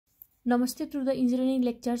नमस्ते to the engineering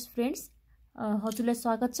lectures friends, हजुरलाई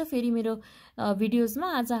स्वागत छ फेरि मेरो भिडियोजमा।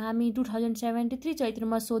 आज हामी 2073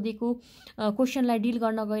 चैत्रमा सोधेको क्वेसनलाई डिल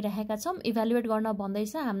गर्न गइरहेका छौँ। इभ्यालुएट गर्न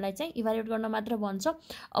भन्दैछ, हामीलाई चाहिँ इभ्यालुएट गर्न मात्र भन्छ।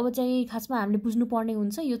 अब चाहिँ खासमा हामीले बुझ्नुपर्ने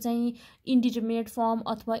हुन्छ यो चाहिँ इन्डिटर्मिनेट फर्म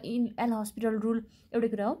अथवा एल हस्पिटल रुल एउटै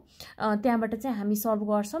कुरा हो। त्यहाँबाट चाहिँ हामी सल्भ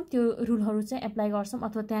गर्छौँ, त्यो रुलहरू चाहिँ एप्लाई गर्छौँ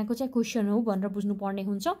अथवा त्यहाँको चाहिँ क्वेसन हो भनेर बुझ्नुपर्ने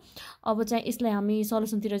हुन्छ। अब चाहिँ यसलाई हामी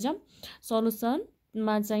सल्युसनतिर जाउँ।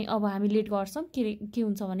 सल्युसनमा चाहिँ अब हामी लेट गर्छौँ। के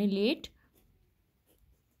हुन्छ भने late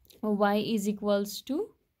y is equals to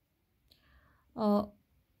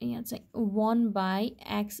यहाँ चाहिँ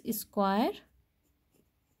 1/x स्क्वायर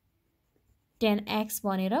 10x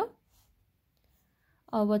भनेर।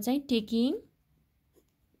 अब चाहिँ taking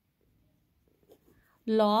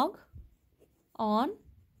log on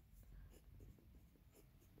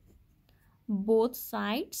both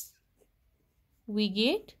sides we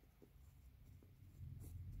get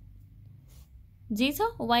जे छ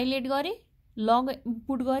y लेट गरे log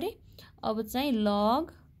पुट गरे। अब चाहिँ log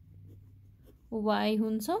y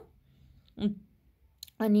हुन्छ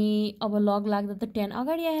अनि अब log लाग्दा त 10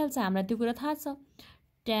 अगाडि आइहाल्छ, हामीलाई त्यो कुरा थाहा छ।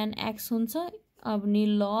 10x हुन्छ अनि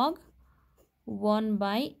log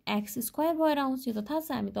 1/x स्क्वायर भएर आउँछ, यो त थाहा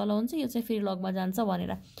छ, हामी तल हुन्छ, यो चाहिँ फेरि लगमा जान्छ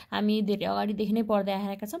भनेर हामी धेरै अगाडिदेखि नै पढ्दै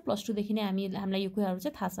आएका छौँ। +2 देखि नै हामीलाई यो कुराहरू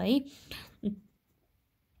चाहिँ थाहा छ है।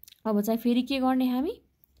 अब चाहिँ फेरि के गर्ने हामी,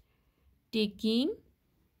 taking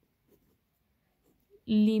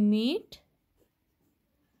limit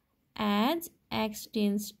as x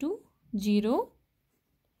tends to 0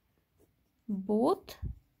 both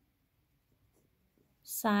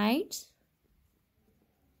sides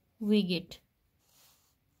we get।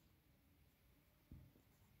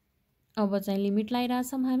 अब चाहिँ लिमिट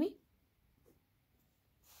लगाइरहेछौँ हामी,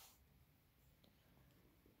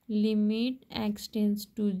 limit x tends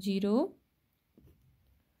to 0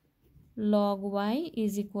 log y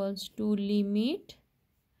is equals to limit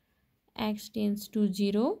x tends to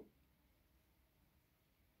 0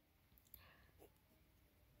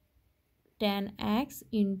 10x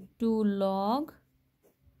into log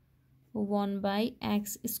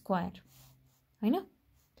 1/x square हैन।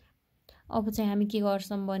 अब चाहिँ हामी के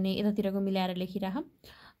गर्छौँ भने यतातिरको मिलाएर लेखिराखौँ।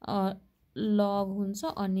 log हुन्छ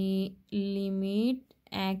अनि limit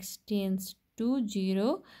x tends to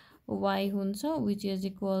 0 y हुन्छ which is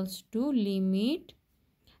equals to limit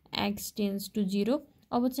x tends to 0।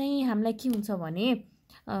 अब चाहिँ हामीलाई के हुन्छ भने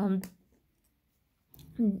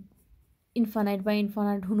इन्फानाइट बाई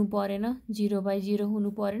इन्फानाइट हुनु परेन, 0/0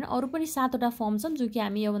 हुनु परेन। अरू पनि 7वटा फर्म छन् जो कि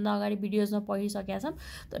हामी योभन्दा अगाडि भिडियोजमा पढिसकेका छौँ,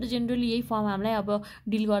 तर जेनरली यही फर्म हामीलाई अब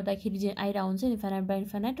डिल गर्दाखेरि आइरहेको हुन्छ, इन्फानाइट बाई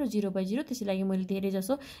इन्फानाइट र 0/0। त्यसै लागि मैले धेरै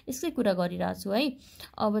जसो यसकै कुरा गरिरहेको छु है।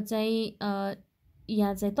 अब चाहिँ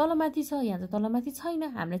यहाँ चाहिँ तलमाथि छ, यहाँ चाहिँ तलमाथि छैन,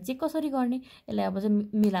 हामीले चेक कसरी गर्ने, यसलाई अब चाहिँ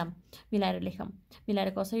मिलाएर लेखौँ। मिलाएर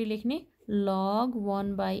कसरी लेख्ने, log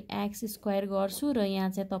 1/x स्क्वायर गर्छु र यहाँ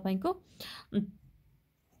चाहिँ तपाईँको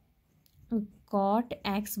cot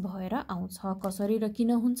x भएर आउँछ। कसरी र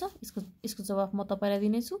किन हुन्छ यसको जवाफ म तपाईँलाई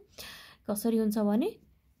दिनेछु। कसरी हुन्छ भने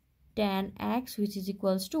tan x which is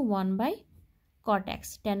equals to 1/cot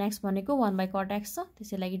x। tan x भनेको 1/cot x छ,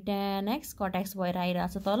 त्यसै लागि tan x cot x भएर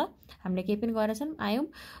आइरहेछ तल। हामीले केही पनि गरेका छैनौँ, आयौँ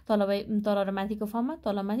तल र माथिको फर्ममा,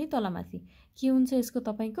 तलमाथि तलमाथि। के हुन्छ यसको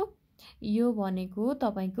तपाईँको, यो भनेको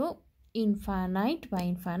तपाईँको इन्फानाइट बाई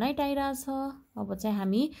इन्फानाइट आइरहेछ। अब चाहिँ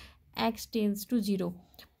हामी x टेन्स टु 0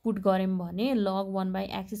 पुट गऱ्यौँ भने log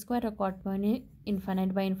 1/x स्क्वायर र कट भने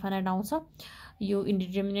इन्फानाइट बाई इन्फानाइट आउँछ। यो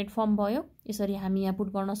इन्डिटर्मिनेट फर्म भयो, यसरी हामी यहाँ पुट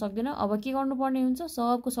गर्न सक्दैनौँ। अब के गर्नुपर्ने हुन्छ,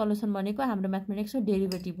 सबको सल्युसन भनेको हाम्रो म्याथमेटिक्सको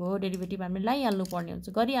डेरिभेटिभ हो। डेरिभेटिभ हामीले लगाइहाल्नु पर्ने हुन्छ,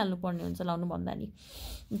 गरिहाल्नु पर्ने हुन्छ लाउनु भन्दा नि।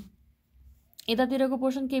 यतातिरको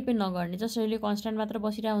पोर्सन केही पनि नगर्ने, जसरी कन्स्ट्यान्ट मात्र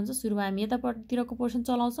बसिरहेको हुन्छ। सुरुमा हामी यतातिरको पोर्सन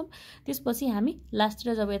चलाउँछौँ, त्यसपछि हामी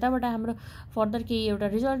लास्टतिर जब यताबाट हाम्रो फर्दर केही एउटा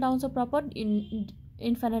रिजल्ट आउँछ प्रपर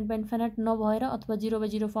इन्फानाइट बाई इन्फानाइट नभएर अथवा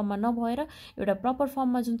 0/0 फर्ममा नभएर एउटा प्रपर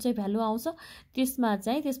फर्ममा जुन चाहिँ भ्यालु आउँछ त्यसमा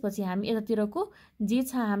चाहिँ त्यसपछि हामी यतातिरको जे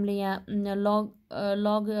छ हामीले यहाँ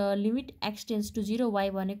log limit x tense to 0 y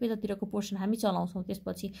भनेको यतातिरको पोर्सन हामी चलाउँछौँ।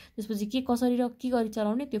 त्यसपछि के कसरी र के गरी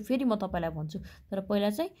चलाउने त्यो फेरि म तपाईँलाई भन्छु, तर पहिला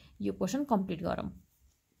चाहिँ यो पोर्सन कम्प्लिट गरौँ।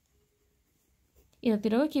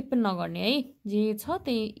 यतातिरको केही पनि नगर्ने है, जे छ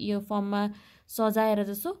त्यही यो फर्ममा सजाएर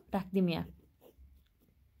जसो राखिदिउँ यहाँ।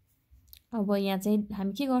 अब यहाँ चाहिँ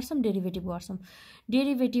हामी के गर्छौँ, डेरिभेटिभ गर्छौँ।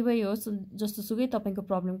 डेरिभेटिभै हो जस्तो सुकै तपाईँको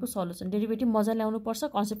प्रब्लमको सल्युसन। डेरिभेटिभ मजा ल्याउनुपर्छ,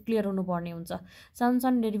 कन्सेप्ट क्लियर हुनुपर्ने हुन्छ। सानो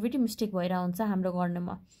सानो डेरिभेटिभ मिस्टेक भइरहेको हुन्छ हाम्रो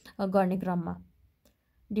गर्ने क्रममा।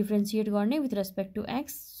 डिफ्रेन्सिएट गर्ने with respect to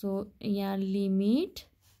x. So यहाँ लिमिट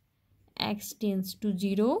एक्स टेन्स टु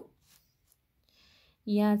 0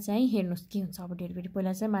 यहाँ चाहिँ हेर्नुस् के हुन्छ अब डेरिभेटिभ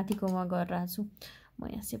पहिला चाहिँ माथिकोमा गरिरहेको छु म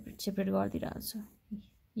यहाँ सेपरेट गरिदिइरहेको छु।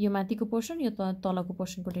 यो माथिको पोर्सन, यो तलको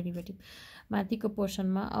पोर्सनको डेरिभेटिभ। माथिको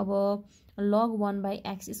पोर्सनमा अब log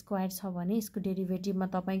 1/x² छ भने यसको डेरिभेटिभमा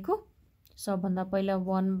तपाईको सबभन्दा पहिला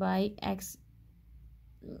 1/x²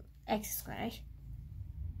 है।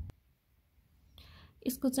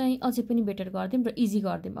 यसको चाहिँ अझै पनि बेटर गर्दिम र इजी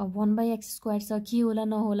गर्दिम। अब 1/x² छ, के होला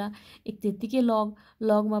नहोला, एक त्यतिकै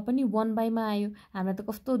लगमा पनि 1/मा आयो। हामीलाई त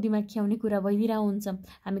कस्तो दिमाग ख्याउने कुरा भइदिरहेको हुन्छ,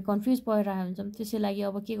 हामी कन्फ्युज परिरहेको हुन्छौँ। त्यसै लागि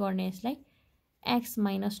अब के गर्ने, यसलाई x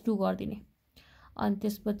 - 2 गरिदिने। अनि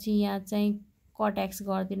त्यसपछि यहाँ चाहिँ कट x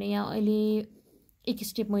गरिदिने। यहाँ अहिले एक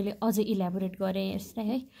स्टेप मैले अझै इलाबोरेट गरेँ यसलाई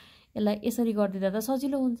है। यसलाई यसरी गरिदिँदा त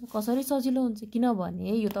सजिलो हुन्छ। कसरी सजिलो हुन्छ,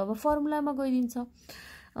 किनभने यो त अब फर्मुलामा गइदिन्छ।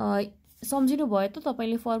 सम्झिनु भयो त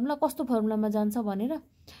तपाईले फर्मुला कस्तो फर्मुलामा जान्छ भनेर।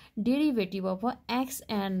 डेरिभेटिभ अफ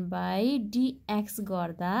xn/dx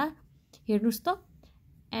गर्दा हेर्नुस् त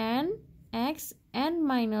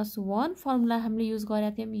n(x(n-1) फर्मुला हामीले युज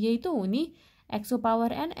गरेका थियौं। यही त हो नि, x को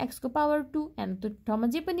पावर n, x को पावर 2, n त ठाउँमा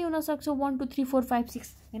जे पनि हुन सक्छ, 1 2 3 4 5 6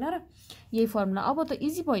 हैन र। यही फर्मुला अब त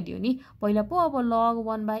इजी भइदियो नि। पहिला पो अब log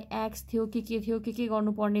 1/x थियो, के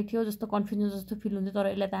गर्नु पर्ने थियो जस्तो कन्फ्युजन जस्तो फिल हुन्थ्यो,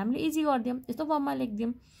 तर यसलाई त हामीले इजी गर्दियौं, यस्तो फर्ममा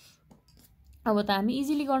लेख्दियौं। अब त हामी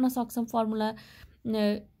इजिली गर्न सक्छौं फर्मुला।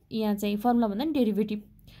 यहाँ चाहिँ फर्मुला भन्दा नि derivative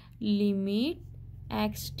limit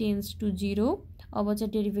x tends to 0। अब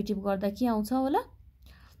चाहिँ डेरिभेटिभ गर्दा के आउँछ होला,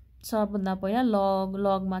 सबभन्दा पहिला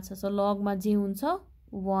लगमा छ, सो लगमा जे हुन्छ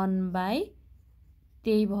 1/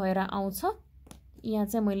 त्यही भएर आउँछ। यहाँ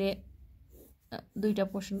चाहिँ मैले दुईटा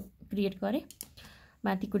पोर्सन क्रिएट गरेँ।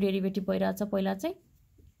 माथिको डेरिभेटिभ भइरहेछ पहिला चाहिँ,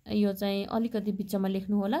 यो चाहिँ अलिकति बिचमा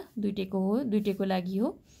लेख्नु होला, दुईटैको लागि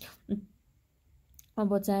हो।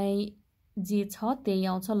 अब चाहिँ जे छ त्यही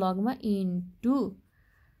आउँछ Lagma into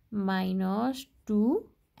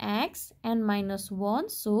 -2x n-1,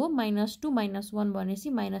 so -2 - 1 भनेपछि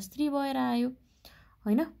 -3 भएर आयो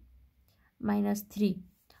हैन, -3।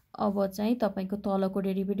 अब चाहिँ तपाईको तलको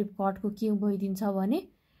डेरिभेटिभ कटको के भइदिन्छ भने,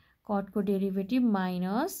 कटको derivative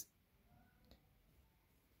minus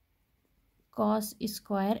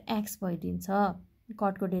cos² x भइदिन्छ।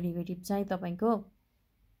 कटको derivative चाहिँ तपाईको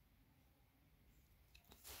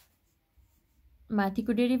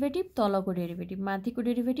माथिको डेरिभेटिभ तलको डेरिभेटिभ, माथिको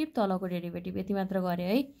डेरिभेटिभ तलको डेरिभेटिभ, यति मात्र गरे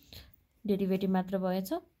है। डेरिभेटिभ मात्र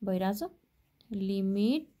भइरहेछ।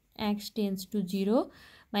 Limit x tends to 0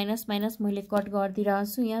 minus मैले कट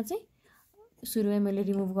गरिदिइरहेछु। यहाँ चाहिँ सुरुमै मैले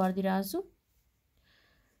रिमुभ गरिदिइरहेछु।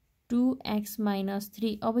 2x -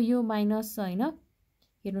 3। अब यो माइनस छ हैन,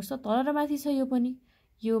 हेर्नुस् त तल र माथि छ, यो पनि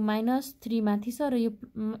यो -3 माथि छ र यो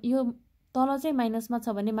तल चाहिँ माइनसमा छ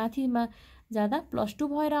भने माथिमा जाँदा +2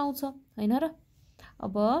 भएर आउँछ हैन र।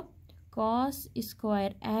 अब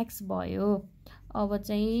cos² x भयो। अब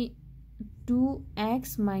चाहिँ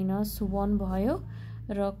 2x - 1 भयो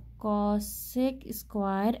र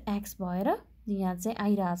cos² x भएर यहाँ चाहिँ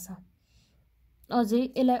आइरहेछ।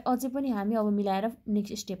 यसलाई पनि हामी अब मिलाएर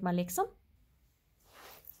नेक्स्ट स्टेपमा लेख्छौं।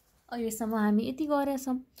 अहिलेसम्म हामी यति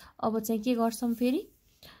गरेछौं। अब चाहिँ के गर्छौं, फेरि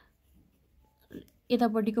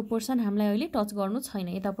यतापट्टिको पोर्सन हामीलाई अहिले टच गर्नु छैन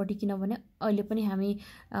यतापट्टि, किनभने अहिले पनि हामी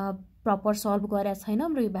प्रपर सल्भ गरेका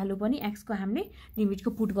छैनौं र यो भ्यालु पनि x को हामीले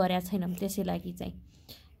लिमिटको पुट गरेका छैनौं। त्यसै लागि चाहिँ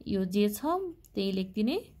यो जे छ त्यही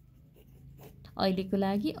लेख्दिने अहिलेको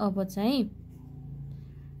लागि। अब चाहिँ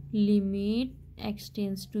लिमिट x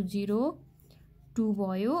टेन्ड्स टु 0 2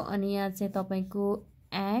 भयो। अनि यहाँ चाहिँ तपाईको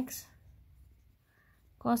x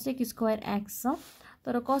cos² x छ,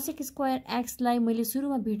 तर cos² x लाई मैले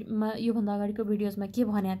सुरुमा यो भन्दा अगाडिको भिडियोजमा के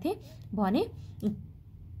भनेको थिएँ भने,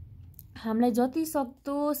 हामीलाई जति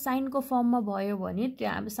सक्दो साइनको फर्ममा भयो भने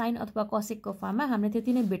त्यो साइन अथवा कसेकको फर्ममा हामीलाई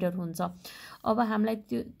त्यति नै बेटर हुन्छ। अब हामीलाई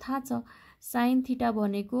त्यो थाहा छ साइन थीटा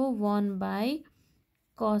भनेको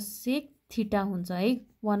 1/cosec थीटा हुन्छ है,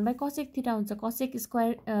 1/cosec थीटा हुन्छ। cosec²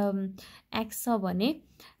 x छ भने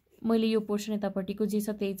मैले यो पोर्सन यतापट्टिको जे छ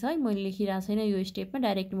त्यही छ है, मैले लेखिरहेको छैन यो स्टेपमा,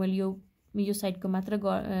 डाइरेक्ट मैले यो साइडको मात्र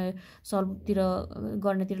सल्भतिर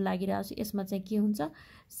गर्नेतिर लागिरहेको छु। यसमा चाहिँ के हुन्छ,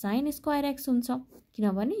 sin² x हुन्छ,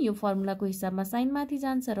 किनभने यो फर्मुलाको हिसाबमा साइन माथि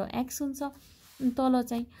जान्छ र x हुन्छ तल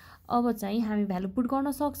चाहिँ। अब चाहिँ हामी भ्यालु पुट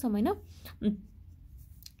गर्न सक्छौं हैन।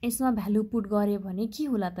 यसमा भ्यालु पुट गरे भने के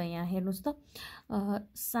होला त, यहाँ हेर्नुस् त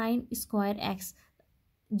sin² x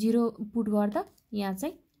 0 पुट गर्दा यहाँ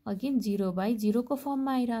चाहिँ अगेन 0/0 को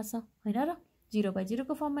फर्ममा आइरहेछ हैन र, 0/0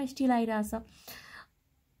 को फर्ममा स्टिल आइरहेछ।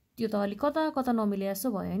 त्यो त अलि कता नमिले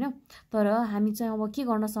जस्तो भयो हैन। तर हामी चाहिँ अब के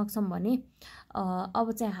गर्न सक्छौं भने,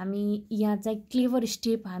 अब चाहिँ हामी यहाँ चाहिँ क्लेभर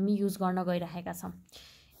स्टेप हामी युज गर्न गइरहेका छौं।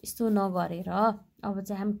 यस्तो नगरेर अब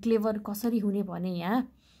चाहिँ हामी क्लेभर कसरी हुने भने,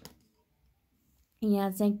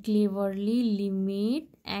 यहाँ चाहिँ क्लेभरली लिमिट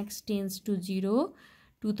x टेन्ड्स टु 0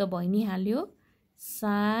 2 त भइ नै हाल्यो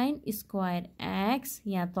साइन स्क्वायर एक्स,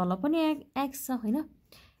 यहाँ तल पनि एक्स छ हैन,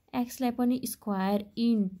 एक्सलाई पनि स्क्वायर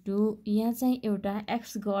इन्टु यहाँ चाहिँ एउटा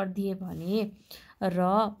एक्स गरिदिए भने र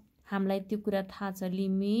हामीलाई त्यो कुरा थाहा छ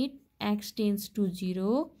limit x tends to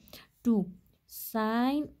 0 two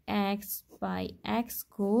sine x by x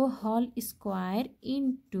को होल स्क्वायर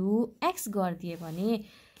इन्टु एक्स गरिदिए भने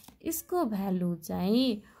यसको भ्यालु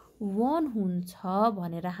चाहिँ 1 हुन्छ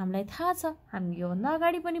भनेर हामीलाई थाहा छ। हामी योभन्दा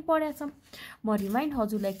अगाडि पनि पढेका छौँ। म रिमाइन्ड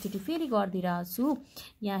हजुरलाई एकचोटि फेरि गरिदिरहेको छु।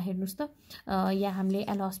 यहाँ हेर्नुहोस् त, यहाँ हामीले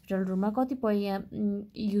एल हस्पिटल रुममा कतिपय यहाँ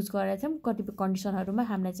युज गरेका छौँ, कतिपय कन्डिसनहरूमा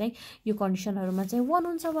हामीलाई चाहिँ यो कन्डिसनहरूमा चाहिँ 1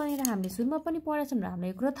 हुन्छ भनेर हामीले सुरुमा पनि पढेका छौँ र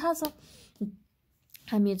हामीलाई यो कुरा थाहा छ।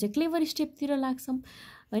 हामी यो चाहिँ क्लेभर स्टेपतिर लाग्छौँ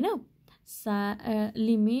हैन।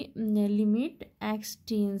 लिमिट एक्स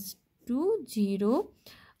टेन्स टु 0,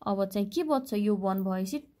 अब चाहिँ के बच्छ, यो 1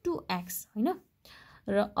 भएपछि 2x हैन।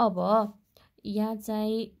 र अब यहाँ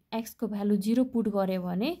चाहिँ x को भ्यालु 0 पुट गर्यो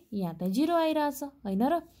भने यहाँ त 0 आइरहेछ हैन।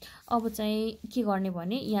 र अब चाहिँ के गर्ने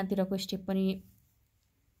भने यहाँतिरको स्टेप पनि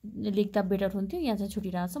लेख्दा बेटर हुन्थ्यो, यहाँ चाहिँ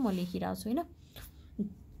छुटिरहेछ, म लेखिरहेको छु हैन।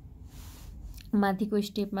 माथिको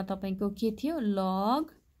स्टेपमा तपाईको के थियो, लग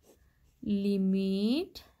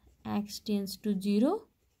लिमिट x टेन्स टु 0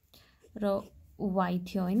 र y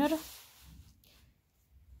थियो हैन। र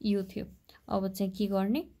यो थियो। अब चाहिँ के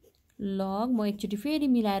गर्ने, लग म एकचोटि फेरि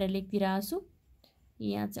मिलाएर लेखिदिरहेको छु।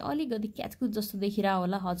 यहाँ चाहिँ अलिकति क्याचकुच जस्तो देखिरह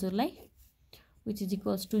होला हजुरलाई, विच इज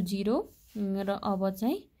इक्वल्स टु 0 र अब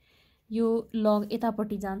चाहिँ यो लग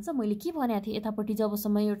यतापट्टि जान्छ। मैले के भनेको थिएँ, यतापट्टि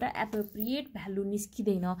जबसम्म एउटा एप्रोप्रिएट भ्यालु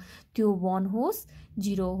निस्किँदैन, त्यो 1 होस्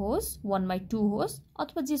 0 होस् 1/2 होस्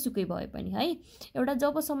अथवा जेसुकै भए पनि है, एउटा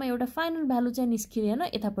जबसम्म एउटा फाइनल भ्यालु चाहिँ निस्किँदैन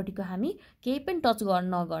यतापट्टिको हामी केही पनि टच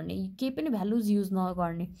नगर्ने, केही पनि भ्यालुज युज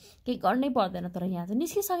नगर्ने, केही गर्नै पर्दैन। तर यहाँ चाहिँ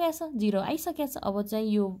निस्किसकेको छ, 0 आइसकेको छ। अब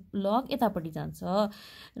चाहिँ यो लग यतापट्टि जान्छ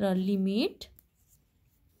र limit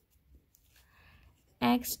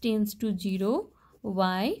x tends to 0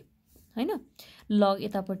 y हैन, लग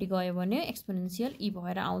यतापट्टि गयो भने एक्सपोनेन्शियल ई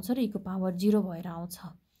भएर आउँछ र ई को पावर 0 भएर आउँछ।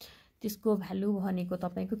 त्यसको भ्यालु भनेको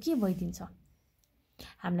तपाईको के भइदिन्छ,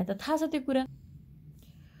 हामीलाई त थाहा छ त्यो कुरा,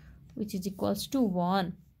 विच इज इक्वल्स टु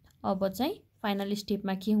 1। अब चाहिँ फाइनल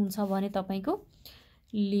स्टेपमा के हुन्छ भने तपाईको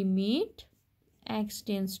limit x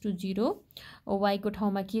tends to 0, y को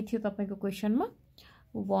ठाउँमा के थियो तपाईको क्वेसनमा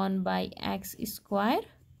 1/x square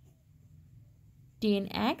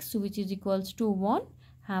 10x which is equals to 1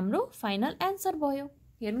 हाम्रो फाइनल एन्सर भयो।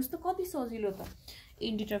 हेर्नुस् त कति सजिलो त।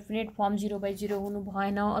 इन्डिटरमिनेट फर्म 0/0 हुनु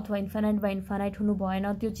भएन अथवा इन्फाइनाइट बाइ इन्फाइनाइट हुनु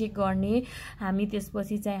भएन, त्यो चेक गर्ने हामी।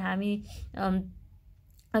 त्यसपछि चाहिँ हामी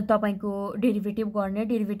तपाईको डेरिभेटिभ गर्ने,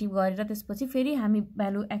 डेरिभेटिभ गरेर त्यसपछि फेरि हामी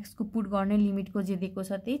भ्यालु एक्स को पुट गर्ने, लिमिटको जे दिएको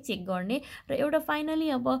छ त्यही चेक गर्ने र एउटा फाइनली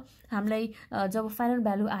अब हामीलाई जब फाइनल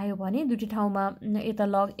भ्यालु आयो भने दुईटै ठाउँमा यता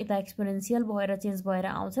लग यता एक्सपोनेन्शियल भएर चेन्ज भएर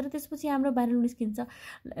आउँछ र त्यसपछि हाम्रो भ्यालु निस्किन्छ।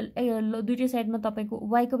 दुईटै साइडमा तपाईको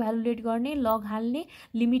y को भ्यालु लेट गर्ने, लग हाल्ने,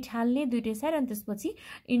 लिमिट हाल्ने दुईटै साइड, अनि त्यसपछि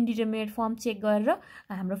इन्डिटरमिनेट फर्म चेक गरेर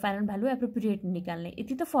हाम्रो फाइनल भ्यालु एप्रोप्रिएट निकाल्ने।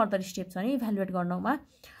 यति त फर्दर स्टेप छ नि इभ्यालुएट गर्नमा।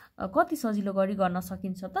 कति सजिलो गरी गर्न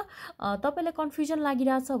सकिन्छ त। तपाईलाई कन्फ्युजन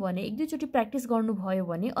लागिरहेछ भने एक दुईचोटि प्र्याक्टिस गर्नुभयो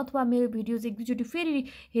भने अथवा मेरो भिडियोज एक दुईचोटि फेरि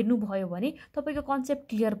हेर्नुभयो भने तपाईको कन्सेप्ट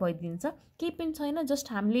क्लियर भइदिन्छ। केही पनि छैन,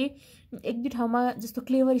 जस्ट हामीले एक दुई ठाउँमा जस्तो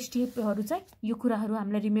क्लेभर स्टेपहरू चाहिँ यो कुराहरू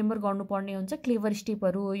हामीले रिमेम्बर गर्नुपर्ने हुन्छ। क्लेभर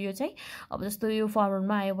स्टेपहरू हो यो चाहिँ। अब जस्तो यो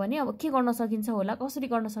फर्मुलामा आयो भने अब के गर्न सकिन्छ होला, कसरी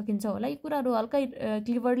गर्न सकिन्छ होला, यी कुराहरू हल्का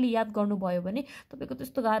क्लिभरली याद गर्नुभयो भने तपाईको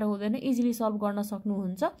त्यस्तो गाह्रो हुँदैन, इजिली सल्भ गर्न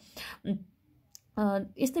सक्नुहुन्छ।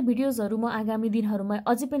 यस्तै भिडियोजहरू म आगामी दिनहरूमा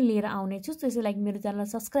अझै पनि लिएर आउने छु। त्यसै लागि मेरो च्यानल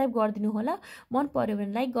सब्स्क्राइब गरिदिनु होला, मन पर्यो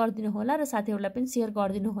भने लाइक गरिदिनु होला र साथीहरूलाई पनि सेयर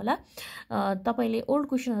गरिदिनु होला। तपाईले ओल्ड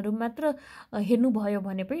क्वेसनहरू मात्र हेर्नुभयो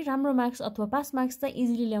भने पनि राम्रो मार्क्स अथवा पास मार्क्स चाहिँ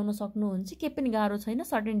इजिली ल्याउन सक्नुहुन्छ। केही पनि गाह्रो छैन।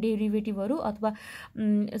 सर्टेन डेरिभेटिभहरू अथवा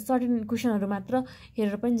सर्टेन क्वेसनहरू मात्र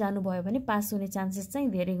हेरेर पनि जानुभयो भने पास हुने चान्सेस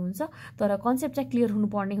चाहिँ धेरै हुन्छ। तर कन्सेप्ट चाहिँ क्लियर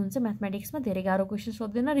हुनुपर्ने हुन्छ। म्याथमेटिक्समा धेरै गाह्रो क्वेसन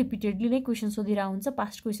सोध्दैन, रिपिटेडली नै क्वेसन सोधिरहेको हुन्छ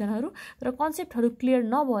पास्ट क्वेसनहरू, तर कन्सेप्टहरू क्लियर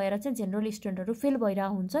नभएर चाहिँ जेनरल स्टुडेन्टहरू फेल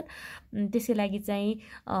भइरहेको हुन्छन्। त्यसै लागि चाहिँ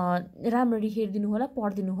राम्ररी हेरिदिनु होला,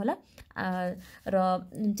 पढिदिनु होला र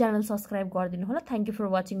च्यानल सब्स्क्राइब गरिदिनु होला। Thank you for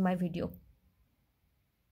watching my video.